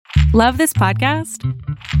Love this podcast?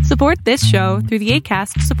 Support this show through the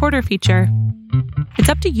Acast supporter feature. It's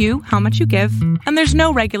up to you how much you give, and there's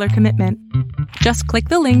no regular commitment. Just click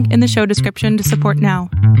the link in the show description to support now.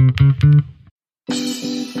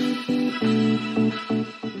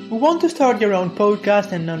 Want to start your own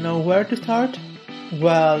podcast and not know where to start?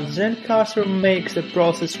 Well, Zencastr makes the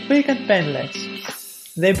process quick and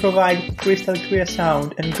painless. They provide crystal clear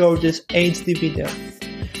sound and gorgeous HD video.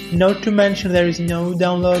 Not to mention there is no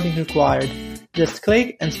downloading required. Just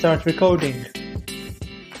click and start recording.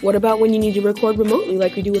 What about when you need to record remotely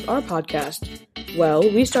like we do with our podcast? Well,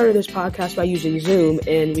 we started this podcast by using Zoom,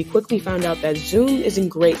 and we quickly found out that Zoom isn't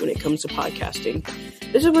great when it comes to podcasting.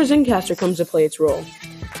 This is where Zencastr comes to play its role.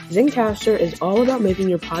 Zencastr is all about making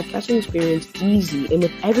your podcasting experience easy, and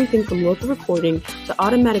with everything from local recording to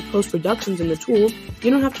automatic post-productions in the tool,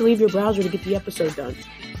 you don't have to leave your browser to get the episode done.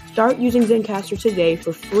 Start using Zencastr today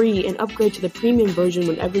for free and upgrade to the premium version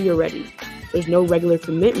whenever you're ready. There's no regular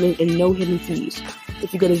commitment and no hidden fees.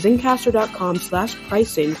 If you go to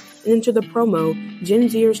zencastr.com/pricing and enter the promo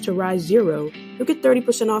GenZers to Rise 0, you'll get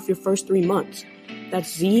 30% off your first 3 months.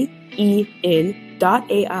 That's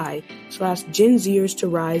zen.ai/GenZers to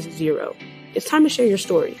Rise 0. It's time to share your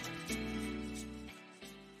story.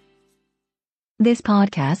 This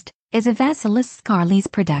podcast is a Vasilis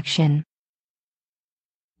Scarlys production.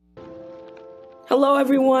 Hello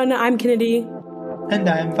everyone, I'm Kennedy. And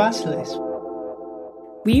I am Vasilis.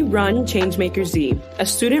 We run Changemaker Z, a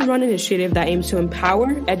student-run initiative that aims to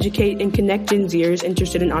empower, educate, and connect Gen Zers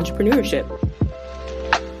interested in entrepreneurship.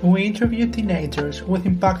 We interview teenagers with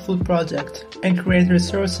impactful projects and create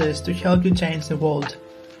resources to help you change the world.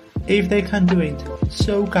 If they can do it,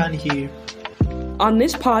 so can you. On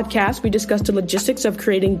this podcast, we discuss the logistics of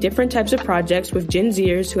creating different types of projects with Gen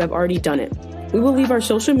Zers who have already done it. We will leave our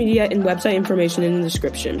social media and website information in the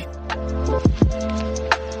description.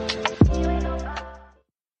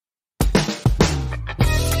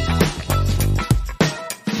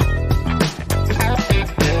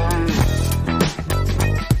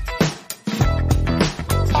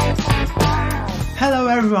 Hello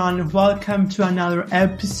everyone, welcome to another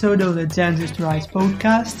episode of the GenZers to Rise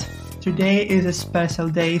podcast. Today is a special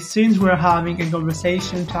day since we're having a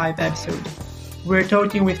conversation type episode. We're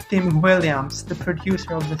talking with Tim Williams, the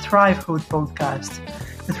producer of the Thrivehood podcast.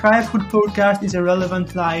 The Thrivehood podcast is a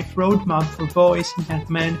relevant life roadmap for boys and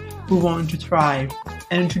men who want to thrive.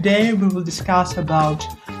 And today we will discuss about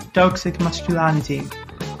toxic masculinity.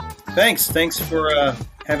 Thanks for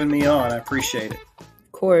having me on. I appreciate it.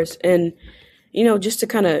 Of course. And, just to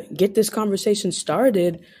kind of get this conversation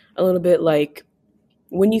started a little bit, like,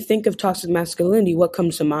 when you think of toxic masculinity, what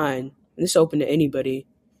comes to mind? And this is open to anybody.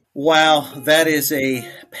 Wow, that is a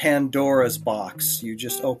Pandora's box you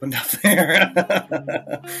just opened up there.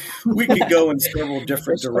 We could go in several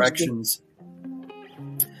different directions.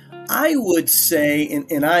 I would say,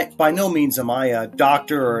 and I by no means am I a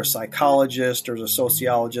doctor or a psychologist or a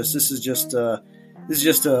sociologist. This is just a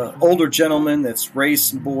older gentleman that's raised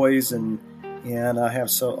some boys, and I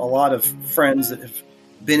have a lot of friends that have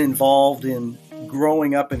been involved in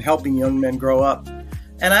growing up and helping young men grow up.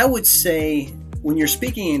 And I would say, when you're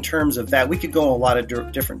speaking in terms of that, we could go in a lot of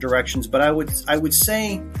different directions, but I would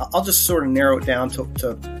say, I'll just sort of narrow it down to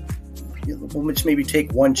we'll just maybe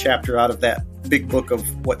take one chapter out of that big book of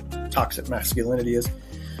what toxic masculinity is.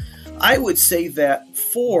 I would say that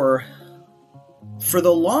for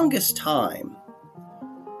the longest time,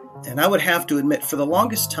 and I would have to admit, for the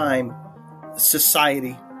longest time,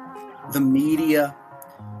 society, the media,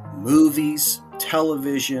 movies,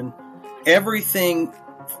 television, everything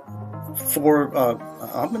for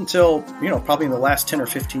up until, probably in the last 10 or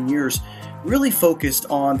 15 years, really focused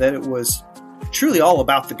on that it was truly all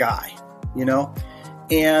about the guy,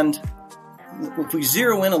 And if we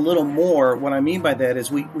zero in a little more, what I mean by that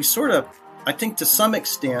is we sort of, I think to some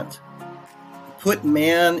extent, put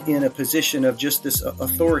man in a position of just this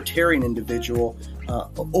authoritarian individual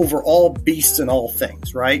over all beasts and all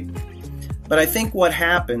things, right? But I think what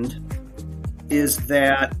happened is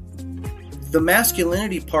that the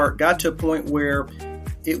masculinity part got to a point where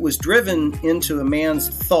it was driven into a man's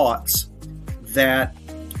thoughts that,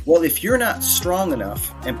 well, if you're not strong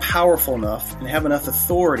enough and powerful enough and have enough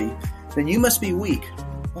authority, then you must be weak.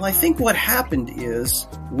 Well, I think what happened is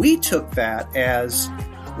we took that as,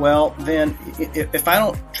 well, then if I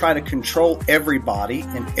don't try to control everybody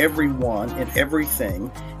and everyone and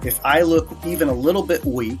everything, if I look even a little bit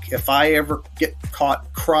weak, if I ever get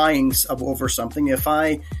caught crying over something, if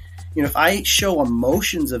I show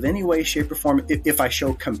emotions of any way, shape, or form, if I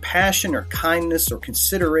show compassion or kindness or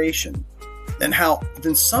consideration, then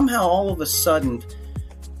somehow all of a sudden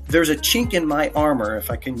there's a chink in my armor,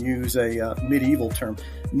 if I can use a medieval term.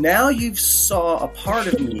 Now you've saw a part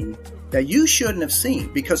of me that you shouldn't have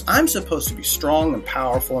seen, because I'm supposed to be strong and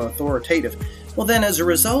powerful and authoritative. Well, then as a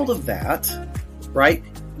result of that, right,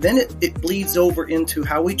 then it bleeds over into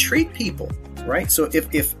how we treat people, right? So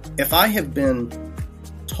if I have been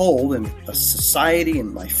told in a society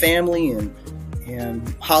and my family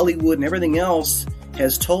and Hollywood and everything else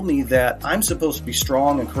has told me that I'm supposed to be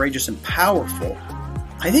strong and courageous and powerful,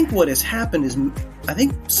 I think what has happened is, I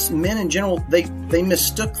think men in general, they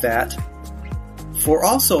mistook that for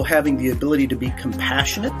also having the ability to be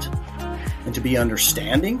compassionate and to be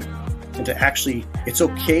understanding and to actually, it's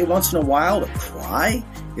okay once in a while to cry.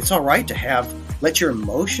 It's all right to let your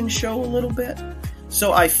emotions show a little bit.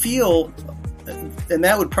 So I feel, and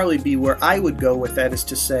that would probably be where I would go with that, is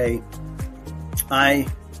to say, I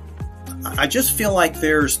just feel like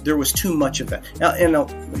there was too much of that. Now,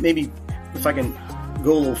 and maybe if I can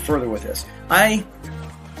go a little further with this, I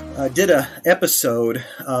did a episode.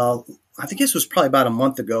 I think this was probably about a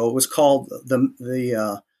month ago. It was called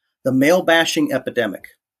the male bashing epidemic,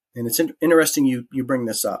 and it's interesting you bring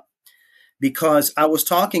this up, because I was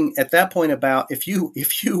talking at that point about if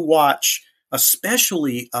you watch,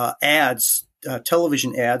 especially ads,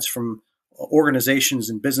 television ads from organizations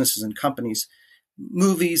and businesses and companies,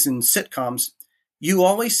 movies and sitcoms, you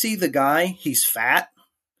always see the guy. He's fat,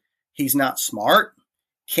 he's not smart,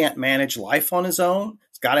 can't manage life on his own.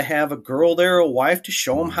 He's got to have a girl there, a wife, to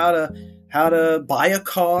show him how to buy a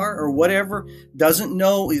car or whatever. Doesn't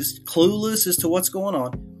know, is clueless as to what's going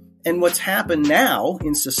on. And what's happened now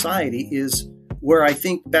in society is where I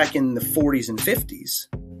think back in the 40s and 50s,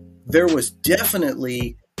 there was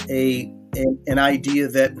definitely an idea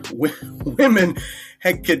that women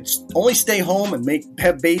could only stay home and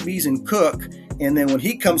have babies and cook. And then when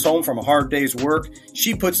he comes home from a hard day's work,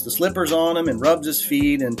 she puts the slippers on him and rubs his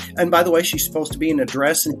feet. And by the way, she's supposed to be in a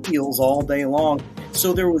dress and heels all day long.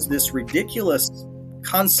 So there was this ridiculous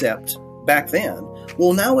concept back then.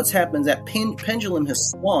 Well, now what's happened is that pendulum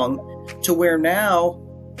has swung to where now,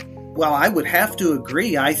 well, I would have to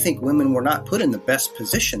agree, I think women were not put in the best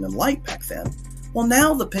position in life back then. Well,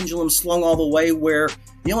 now the pendulum swung all the way where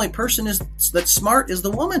the only person that's smart is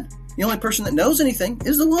the woman. The only person that knows anything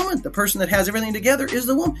is the woman. The person that has everything together is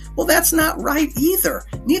the woman. Well, that's not right either.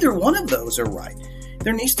 Neither one of those are right.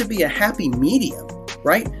 There needs to be a happy medium,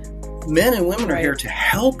 right? Men and women are here to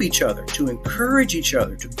help each other, to encourage each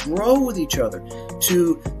other, to grow with each other,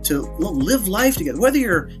 to live life together. Whether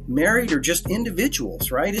you're married or just individuals,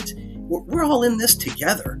 right? We're all in this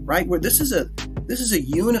together, right? Where this is a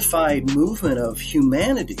unified movement of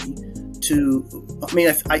humanity.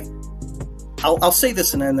 I'll say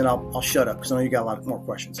this and then I'll shut up because I know you got a lot more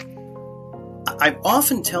questions. I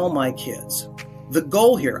often tell my kids, the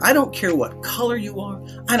goal here, I don't care what color you are,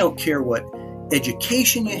 I don't care what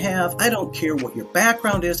education you have, I don't care what your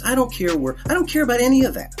background is, I don't care about any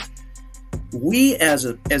of that. We as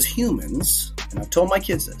humans, and I've told my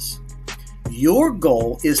kids this, your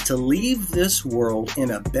goal is to leave this world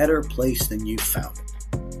in a better place than you found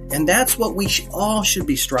it. And that's what we all should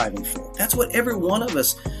be striving for. That's what every one of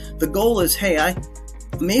us, the goal is, hey,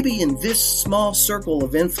 maybe in this small circle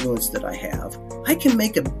of influence that I have, I can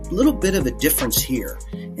make a little bit of a difference here.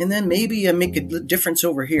 And then maybe I make a difference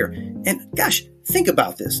over here. And gosh, think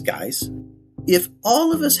about this, guys. If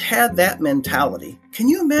all of us had that mentality, can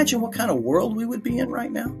you imagine what kind of world we would be in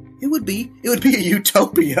right now? It would be a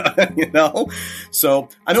utopia, you know? So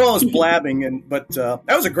I know I was blabbing, but that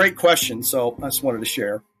was a great question. So I just wanted to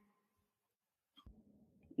share.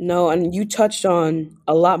 No, and you touched on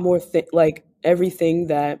a lot more, like everything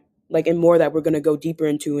that, like, and more that we're going to go deeper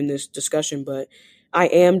into in this discussion. But I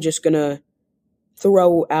am just going to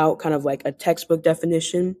throw out kind of like a textbook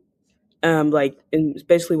definition. And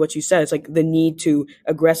basically what you said, it's like the need to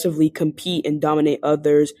aggressively compete and dominate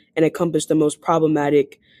others and encompass the most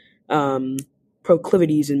problematic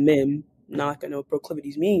proclivities in men. Not gonna know what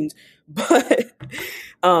proclivities means, but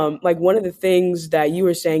like one of the things that you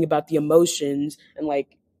were saying about the emotions, and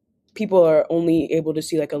like people are only able to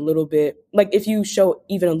see like a little bit, like if you show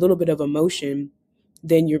even a little bit of emotion,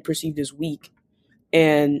 then you're perceived as weak.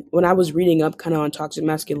 And when I was reading up kind of on toxic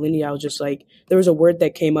masculinity, I was just like, there was a word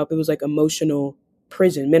that came up. It was like emotional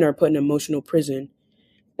prison. Men are put in emotional prison,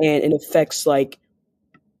 and it affects like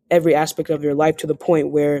every aspect of their life to the point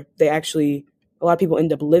where a lot of people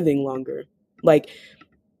end up living longer. Like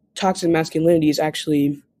toxic masculinity is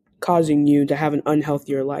actually causing you to have an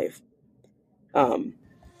unhealthier life.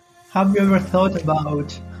 Have you ever thought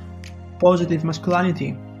about positive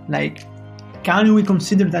masculinity? Like, can we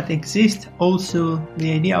consider that exists also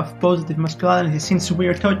the idea of positive masculinity, since we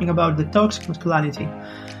are talking about the toxic masculinity?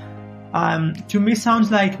 To me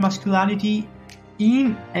sounds like masculinity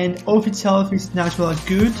in and of itself is natural and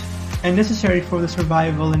good and necessary for the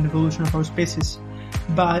survival and evolution of our species.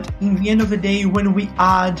 But in the end of the day, when we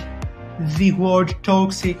add the word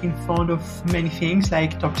toxic in front of many things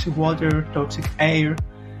like toxic water, toxic air,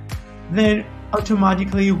 then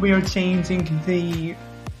automatically we are changing the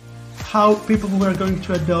how people were going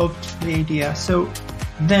to adopt the idea. So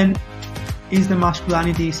then is the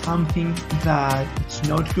masculinity something that it's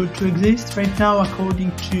not good to exist right now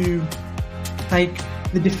according to like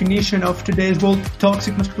the definition of today's world,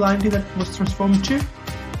 toxic masculinity that was transformed to?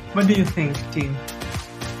 What do you think, Tim?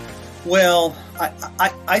 Well,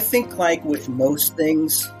 I think like with most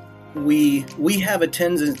things, we have a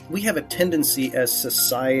tendency as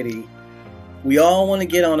society. We all want to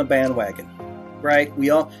get on a bandwagon, right? We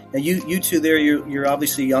all. Now you two there, you're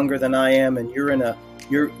obviously younger than I am, and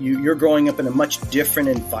you're growing up in a much different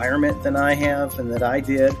environment than I have and that I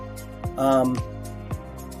did. But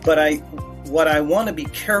what I want to be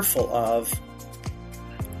careful of,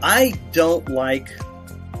 I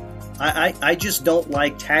just don't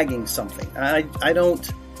like tagging something. I don't,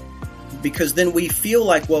 because then we feel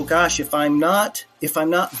like, well, gosh, if I'm not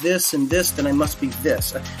this and this, then I must be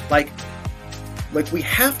this. Like we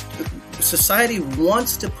have to, society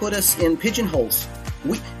wants to put us in pigeonholes.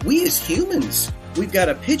 We as humans, we've got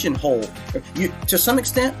a pigeonhole. To some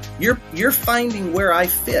extent, you're finding where I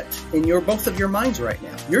fit in both of your minds right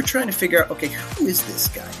now. You're trying to figure out, okay, who is this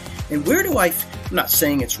guy? And where do I'm not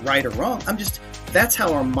saying it's right or wrong. That's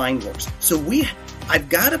how our mind works. So I've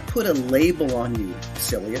got to put a label on you,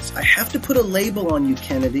 Cilius. I have to put a label on you,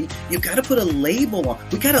 Kennedy. You've got to put a label on.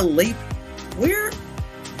 We got to label.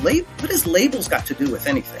 What has labels got to do with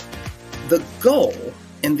anything? The goal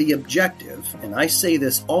and the objective, and I say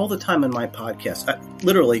this all the time in my podcast.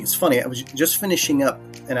 Literally, it's funny. I was just finishing up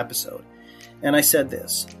an episode, and I said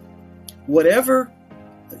this: whatever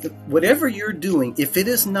you're doing, if it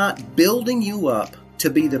is not building you up to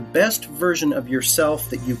be the best version of yourself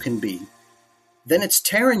that you can be, then it's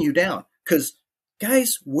tearing you down. Because,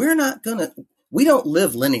 guys, we don't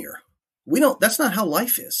live linear. That's not how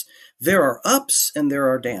life is. There are ups and there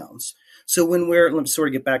are downs. So let me sort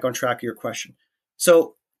of get back on track of your question.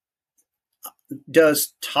 So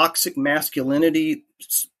does toxic masculinity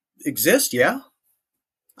exist? Yeah.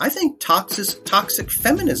 I think toxic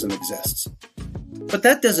feminism exists. But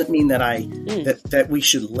that doesn't mean that that we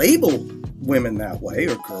should label women that way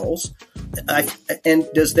or girls. And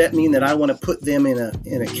does that mean that I want to put them in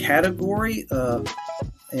a category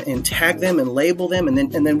and tag them and label them and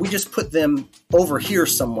then we just put them over here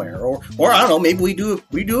somewhere or I don't know, maybe we do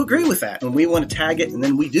agree with that and we want to tag it and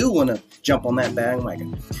then we do want to jump on that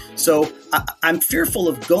bandwagon. So I'm fearful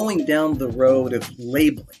of going down the road of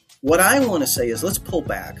labeling. What I want to say is let's pull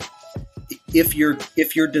back. If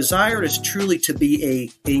your desire is truly to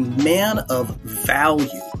be a man of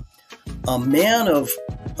value, a man of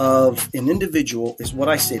an individual, is what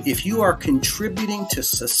I said. If you are contributing to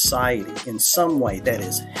society in some way that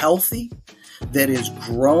is healthy, that is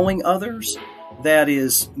growing others, that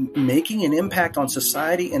is making an impact on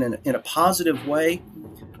society in a positive way,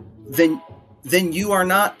 then you are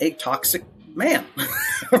not a toxic man,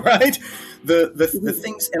 right? The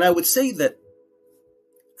things, and I would say that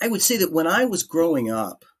when I was growing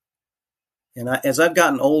up, and as I've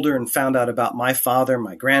gotten older and found out about my father,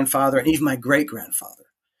 my grandfather, and even my great-grandfather,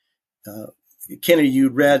 Kennedy, you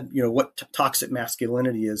read, what toxic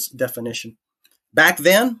masculinity is, definition. Back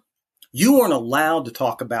then, you weren't allowed to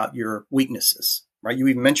talk about your weaknesses, right? You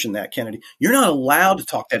even mentioned that, Kennedy. You're not allowed to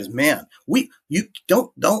talk that as man. You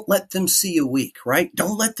don't let them see you weak, right?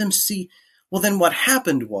 Don't let them see. Well, then what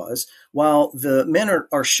happened was, while the men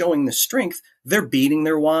are showing the strength, they're beating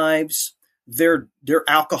their wives, they're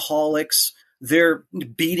alcoholics, they're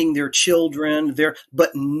beating their children,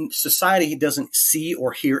 but society doesn't see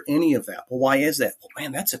or hear any of that. Well, why is that? Well,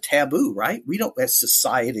 man, that's a taboo, right? As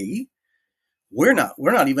society, we're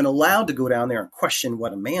not even allowed to go down there and question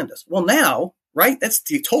what a man does. Well, now, right? That's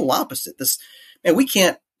the total opposite. We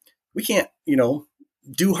can't,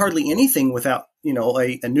 do hardly anything without,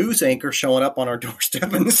 a news anchor showing up on our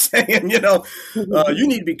doorstep and saying, you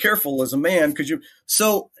need to be careful as a man because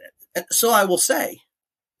so I will say,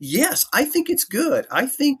 yes, I think it's good. I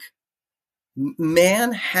think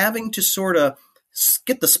man having to sort of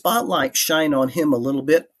get the spotlight shine on him a little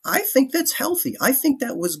bit, I think that's healthy. I think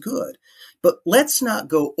that was good. But let's not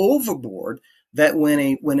go overboard that when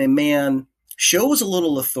a man shows a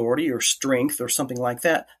little authority or strength or something like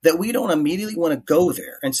that we don't immediately want to go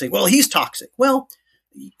there and say, well, he's toxic. Well,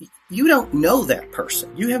 you don't know that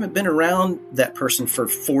person. You haven't been around that person for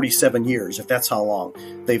 47 years, if that's how long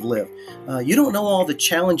they've lived. You don't know all the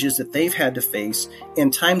challenges that they've had to face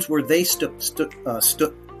and times where they stood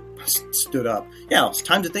up. Yeah, it's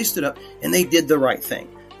times that they stood up and they did the right thing.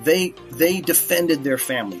 They defended their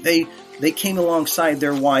family. They came alongside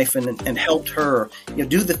their wife and helped her,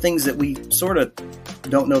 do the things that we sort of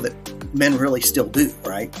don't know that men really still do,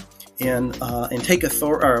 right? And take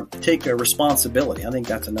a responsibility. I think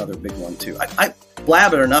that's another big one too. I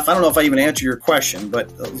blabbered enough. I don't know if I even answered your question,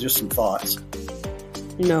 but just some thoughts.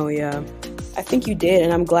 No, yeah, I think you did,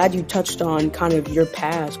 and I'm glad you touched on kind of your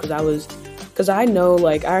past because I know,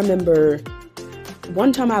 like, I remember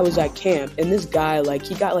one time I was at camp and this guy, like,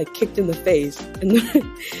 he got like kicked in the face, and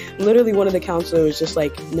literally one of the counselors was just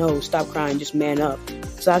like, "No, stop crying, just man up."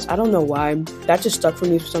 So I don't know why that just stuck for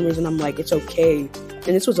me for some reason. I'm like, it's okay.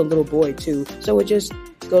 And this was a little boy too. So it just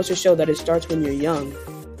goes to show that it starts when you're young.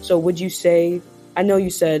 So would you say, I know you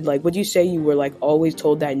said, like, would you say you were like always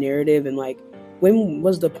told that narrative, and like, when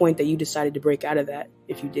was the point that you decided to break out of that,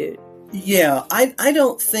 if you did? Yeah, I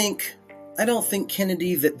don't think,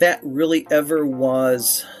 Kennedy, that really ever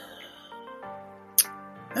was.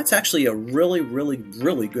 That's actually a really, really,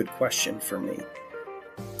 really good question for me.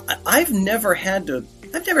 I've never had to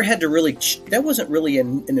really, that wasn't really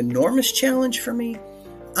an enormous challenge for me.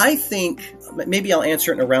 I think maybe I'll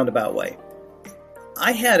answer it in a roundabout way.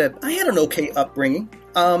 I had an okay upbringing.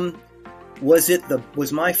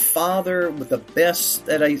 Was my father the best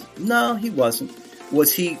that no, he wasn't.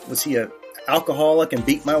 Was he a alcoholic and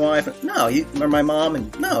beat my wife? No, or my mom,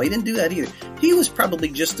 and no, he didn't do that either. He was probably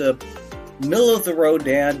just a middle of the road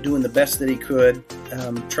dad doing the best that he could,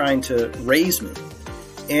 trying to raise me.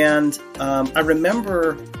 And I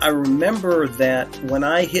remember that when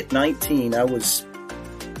I hit 19, I was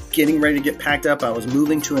getting ready to get packed up. I was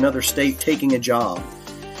moving to another state, taking a job.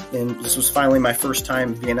 And this was finally my first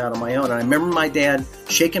time being out on my own. And I remember my dad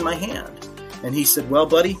shaking my hand. And he said, "Well,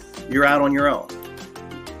 buddy, you're out on your own."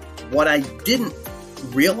 What I didn't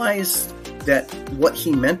realize that what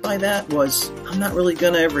he meant by that was, I'm not really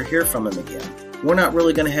going to ever hear from him again. We're not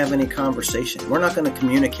really going to have any conversation. We're not going to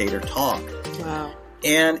communicate or talk. Wow.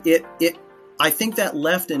 And I think that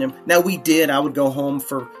left in him. Now I would go home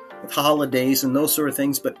for holidays and those sort of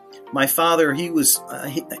things, but my father, he was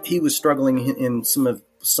struggling in some of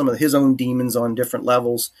his own demons on different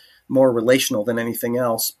levels, more relational than anything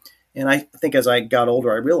else. And I think as I got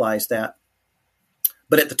older, I realized that.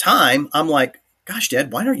 But at the time, I'm like, "Gosh,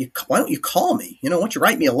 Dad, why don't you call me? Why don't you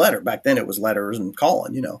write me a letter?" Back then it was letters and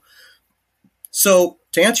calling, So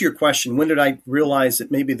to answer your question, when did I realize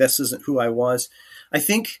that maybe this isn't who I was? I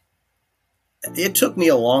think it took me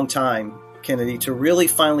a long time, Kennedy, to really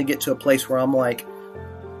finally get to a place where I'm like,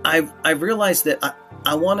 I've realized that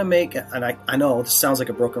I want to make, and I know this sounds like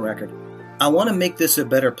a broken record, I want to make this a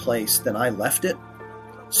better place than I left it.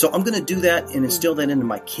 So I'm going to do that and instill that into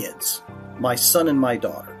my kids, my son and my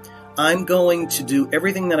daughter. I'm going to do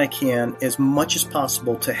everything that I can as much as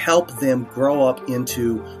possible to help them grow up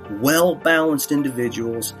into well-balanced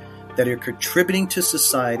individuals that are contributing to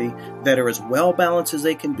society, that are as well-balanced as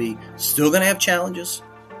they can be, still going to have challenges.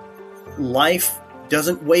 Life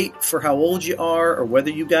doesn't wait for how old you are or whether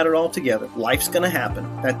you got it all together. Life's going to happen.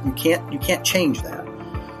 That you can't change that.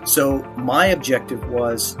 So my objective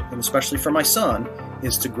was, and especially for my son,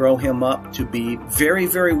 is to grow him up to be very,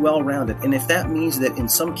 very well-rounded. And if that means that in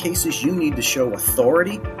some cases you need to show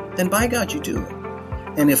authority, then by God, you do it.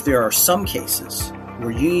 And if there are some cases where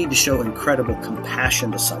you need to show incredible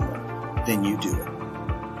compassion to someone, then you do it.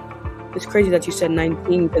 It's crazy that you said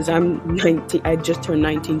 19, because I'm 19. I just turned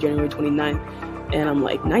 19 January 29th, and I'm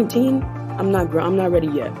like, 19? I'm not ready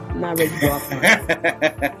yet. I'm not ready to go off.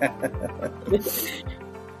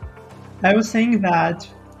 I was saying that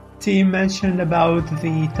Tim mentioned about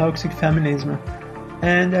the toxic feminism,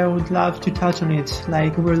 and I would love to touch on it.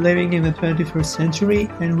 Like, we're living in the 21st century,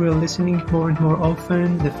 and we're listening more and more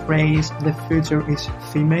often the phrase, "the future is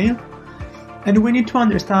female." And we need to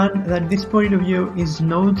understand that this point of view is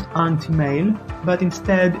not anti-male, but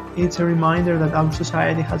instead it's a reminder that our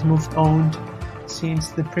society has moved on since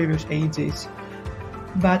the previous ages.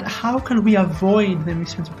 But how can we avoid the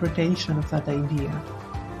misinterpretation of that idea?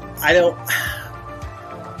 I don't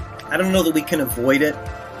know that we can avoid it,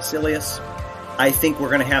 Basilius. I think we're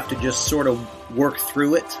going to have to just sort of work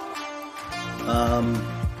through it.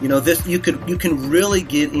 This you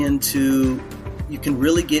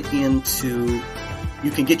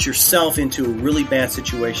can get yourself into a really bad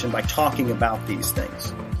situation by talking about these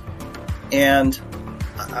things. And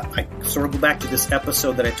I sort of go back to this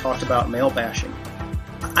episode that I talked about, male bashing.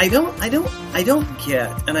 I don't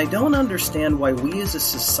get, and I don't understand why we as a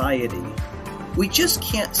society, we just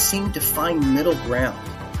can't seem to find middle ground.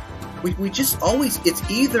 We just always,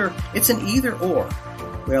 it's an either or.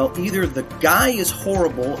 Well, either the guy is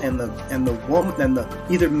horrible and the woman,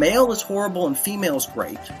 either male is horrible and female is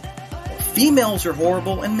great, or females are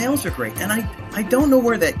horrible and males are great. And I don't know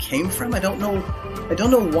where that came from. I don't know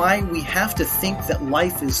why we have to think that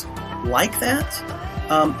life is like that.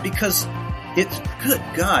 Because it's, good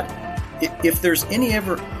God, if there's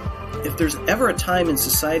ever a time in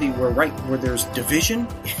society where there's division,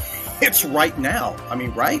 it's right now. I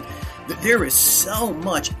mean, right? There is so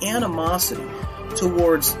much animosity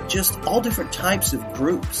towards just all different types of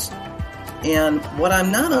groups. And what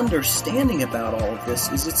I'm not understanding about all of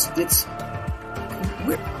this is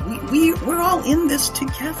we're all in this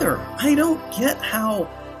together. I don't get how,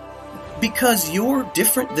 because you're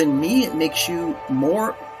different than me, it makes you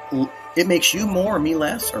more or me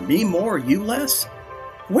less, or me more or you less.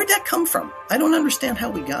 Where'd that come from? I don't understand how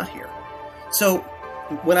we got here. So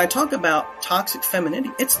when I talk about toxic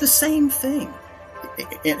femininity, it's the same thing.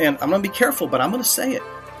 And I'm going to be careful, but I'm going to say it.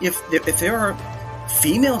 If there are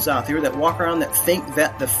females out there that walk around that think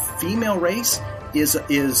that the female race is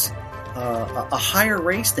a higher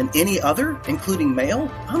race than any other, including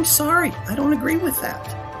male, I'm sorry, I don't agree with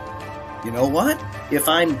that. You know what? If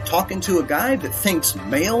I'm talking to a guy that thinks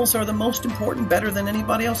males are the most important, better than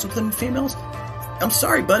anybody else, including females, I'm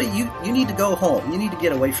sorry, buddy, you need to go home. You need to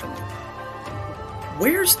get away from me.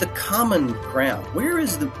 Where's the common ground? Where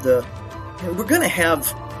is we're going to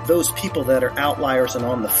have those people that are outliers and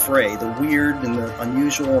on the fray, the weird and the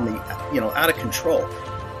unusual and the, out of control.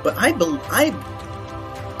 But I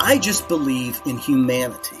just believe in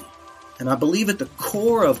humanity. And I believe at the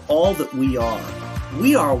core of all that we are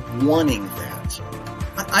wanting that.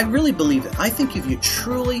 I really believe that. I think if you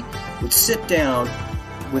truly would sit down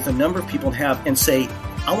with a number of people and say,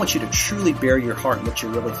 I want you to truly bare your heart and what you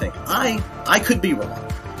really think. I could be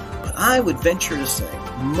wrong, but I would venture to say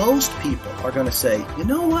most people are going to say, you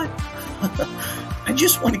know what? I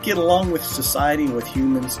just want to get along with society and with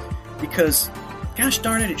humans because, gosh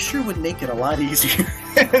darn it sure would make it a lot easier.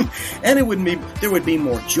 and there would be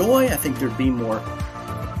more joy. I think there'd be more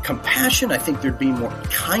compassion. I think there'd be more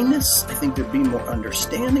kindness. I think there'd be more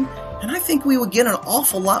understanding. And I think we would get an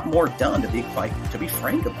awful lot more done, to be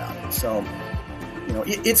frank about it. So,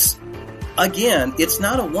 it's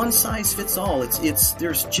not a one size fits all.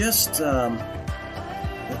 There's just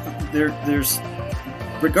there's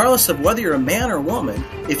regardless of whether you're a man or a woman,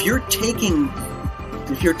 if you're taking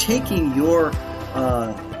your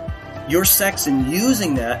sex and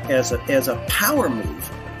using that as a power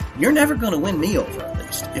move, you're never going to win me over. At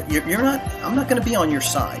least you're not. I'm not going to be on your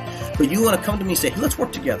side. But you want to come to me and say, hey, let's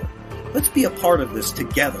work together. Let's be a part of this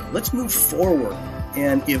together. Let's move forward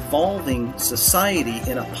and evolving society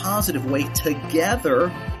in a positive way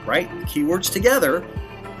together, right? Keywords together.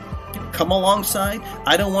 Come alongside.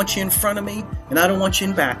 I don't want you in front of me, and I don't want you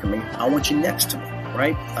in back of me. I want you next to me,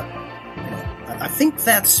 right? I think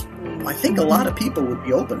a lot of people would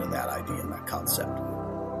be open to that idea and that concept.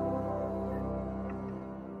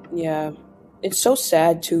 Yeah. It's so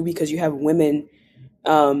sad, too, because you have women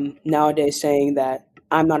nowadays saying that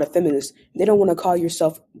I'm not a feminist. They don't want to call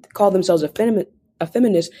themselves a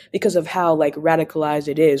feminist because of how radicalized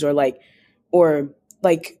it is, or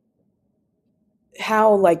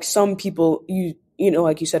how some people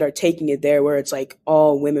like you said are taking it there where it's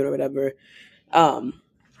all women or whatever.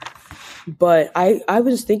 But I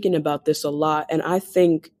was thinking about this a lot, and I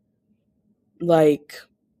think when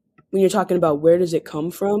you're talking about where does it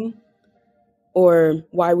come from or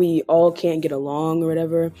why we all can't get along or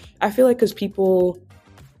whatever, I feel because people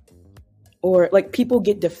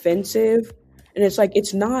get defensive, and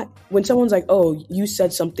it's not when someone's oh, you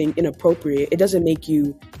said something inappropriate, it doesn't make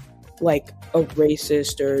you a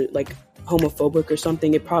racist or homophobic or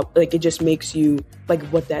something. It it just makes you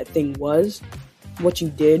what that thing was, what you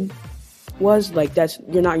did was that's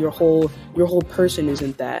you're not your whole person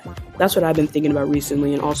isn't that. That's what I've been thinking about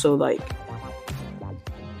recently, and also that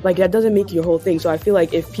doesn't make your whole thing. So I feel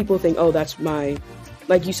if people think, oh, that's my,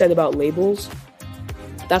 you said about labels,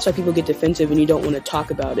 that's why people get defensive and you don't want to talk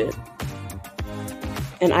about it.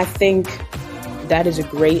 And I think that is a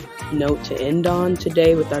great note to end on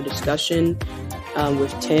today with our discussion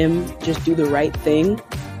with Tim. Just do the right thing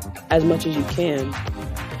as much as you can.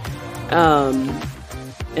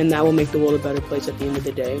 And that will make the world a better place at the end of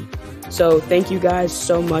the day. So thank you guys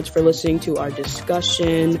so much for listening to our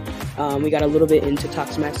discussion. We got a little bit into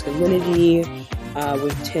toxic masculinity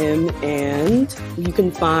with Tim, and you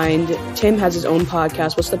can find, Tim has his own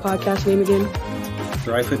podcast. What's the podcast name again?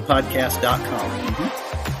 Dryfootpodcast.com.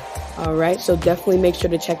 Mm-hmm. All right, so definitely make sure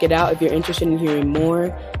to check it out if you're interested in hearing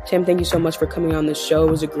more. Tim, thank you so much for coming on the show. It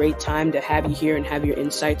was a great time to have you here and have your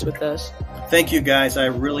insights with us. Thank you, guys. I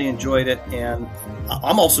really enjoyed it, and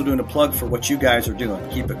I'm also doing a plug for what you guys are doing.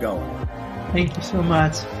 Keep it going. Thank you so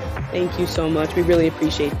much. Thank you so much. We really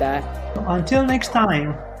appreciate that. Until next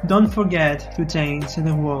time, don't forget to change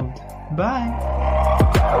the world. Bye.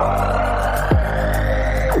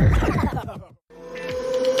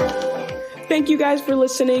 Thank you guys for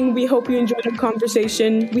listening. We hope you enjoyed the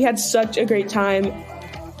conversation. We had such a great time.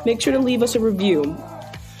 Make sure to leave us a review.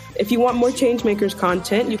 If you want more Changemakers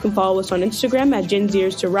content, you can follow us on Instagram at Gen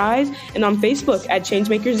Zers to Rise and on Facebook at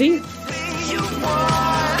ChangemakersZ.